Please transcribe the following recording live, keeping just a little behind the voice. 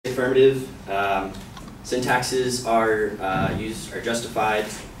affirmative. Sin taxes are justified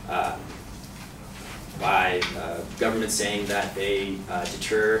by government saying that they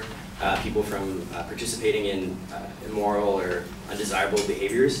deter people from participating in immoral or undesirable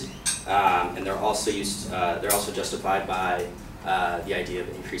behaviors, and they're also justified by the idea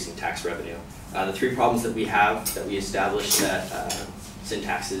of increasing tax revenue. The three problems that we have that we established that sin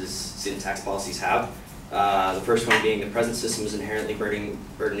tax policies have. The first one being the present system is inherently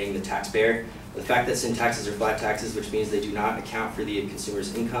burdening the taxpayer. The fact that sin taxes are flat taxes, which means they do not account for the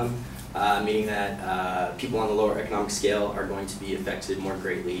consumer's income, meaning that people on the lower economic scale are going to be affected more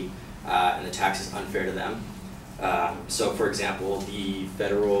greatly, and the tax is unfair to them. So, for example, the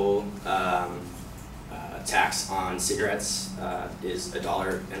federal tax on cigarettes is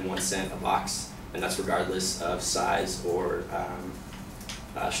 $1.01 a box, and that's regardless of size or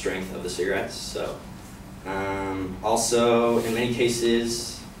strength of the cigarettes. So, also, in many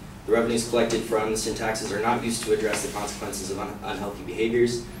cases, the revenues collected from the sin taxes are not used to address the consequences of unhealthy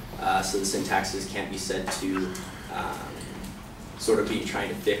behaviors, so the sin taxes can't be said to sort of be trying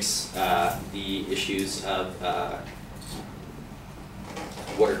to fix the issues of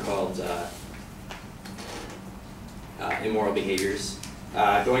what are called immoral behaviors.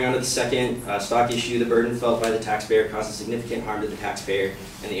 Going on to the second stock issue, the burden felt by the taxpayer causes significant harm to the taxpayer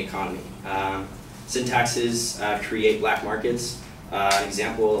and the economy. Sin taxes create black markets. An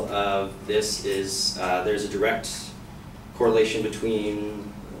example of this is there's a direct correlation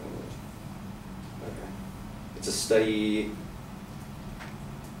between, it's a study,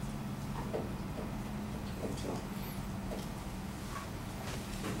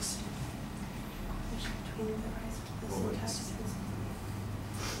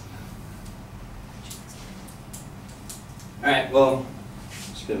 all right, well,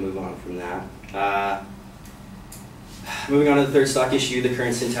 just going to move on from that. Moving on to the third stock issue, the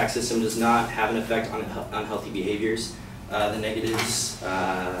current sin tax system does not have an effect on unhealthy behaviors. The negatives,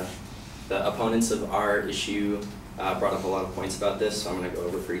 the opponents of our issue brought up a lot of points about this, so I'm going to go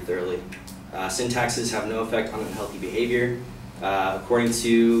over pretty thoroughly. Sin taxes have no effect on unhealthy behavior. According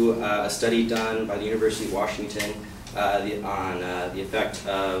to a study done by the University of Washington on the effect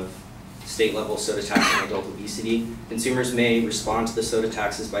of state-level soda tax on adult obesity, consumers may respond to the soda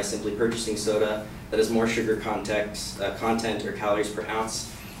taxes by simply purchasing soda that has more sugar content or calories per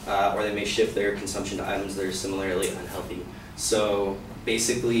ounce, or they may shift their consumption to items that are similarly unhealthy. So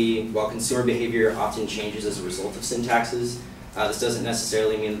basically, while consumer behavior often changes as a result of sin taxes, this doesn't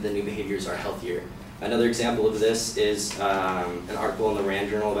necessarily mean that the new behaviors are healthier. Another example of this is an article in the Rand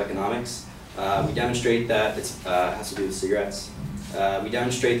Journal of Economics. We demonstrate that it has to do with cigarettes. We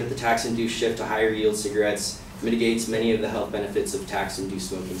demonstrate that the tax-induced shift to higher yield cigarettes mitigates many of the health benefits of tax-induced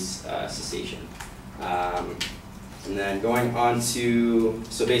smoking cessation. And then going on to,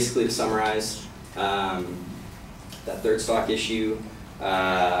 so basically to summarize, that third stock issue,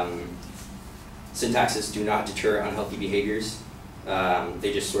 sin taxes do not deter unhealthy behaviors.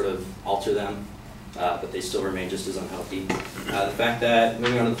 They just sort of alter them, but they still remain just as unhealthy. The fact that,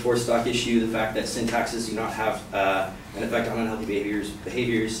 moving on to the fourth stock issue, the fact that sin taxes do not have an effect on unhealthy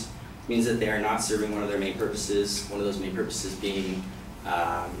behaviors means that they are not serving one of their main purposes, one of those main purposes being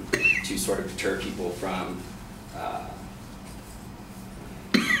to sort of deter people from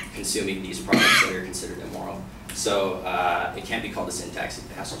consuming these products that are considered immoral. So it can't be called a sin tax, it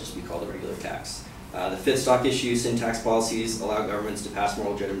has to just be called a regular tax. The fifth stock issue, sin tax policies allow governments to pass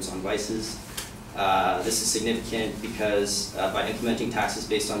moral judgments on vices. This is significant because by implementing taxes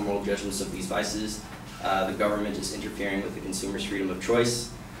based on moral judgments of these vices, the government is interfering with the consumer's freedom of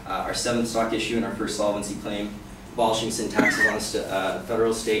choice. Our seventh stock issue and our first solvency claim, abolishing sin taxes on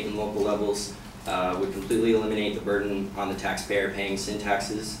federal, state, and local levels would completely eliminate the burden on the taxpayer paying sin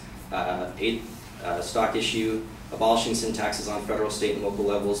taxes. Eighth stock issue, abolishing sin taxes on federal, state, and local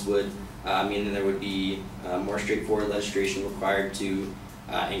levels would mean that there would be more straightforward legislation required to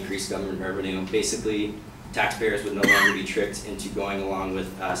increase government revenue. Basically, taxpayers would no longer be tricked into going along with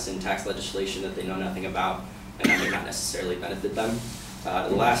sin tax legislation that they know nothing about and that may not necessarily benefit them.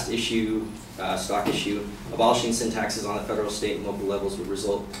 The last issue, stock issue, abolishing sin taxes on the federal, state, and local levels would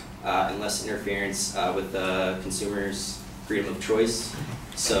result in less interference with the consumer's freedom of choice.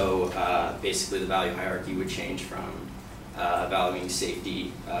 So basically the value hierarchy would change from valuing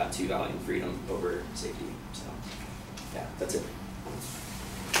safety to valuing freedom over safety. So yeah, that's it.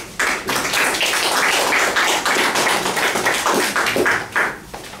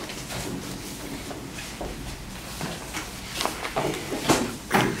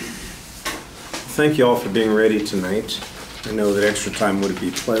 Thank you all for being ready tonight. I know that extra time would be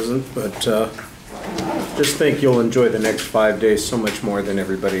pleasant, but Just think you'll enjoy the next 5 days so much more than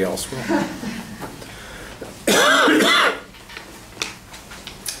everybody else will.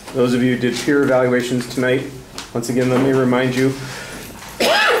 Those of you who did peer evaluations tonight, once again, let me remind you,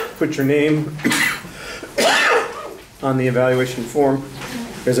 put your name on the evaluation form.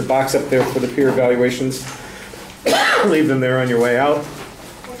 There's a box up there for the peer evaluations. Leave them there on your way out.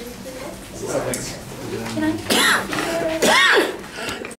 Can I?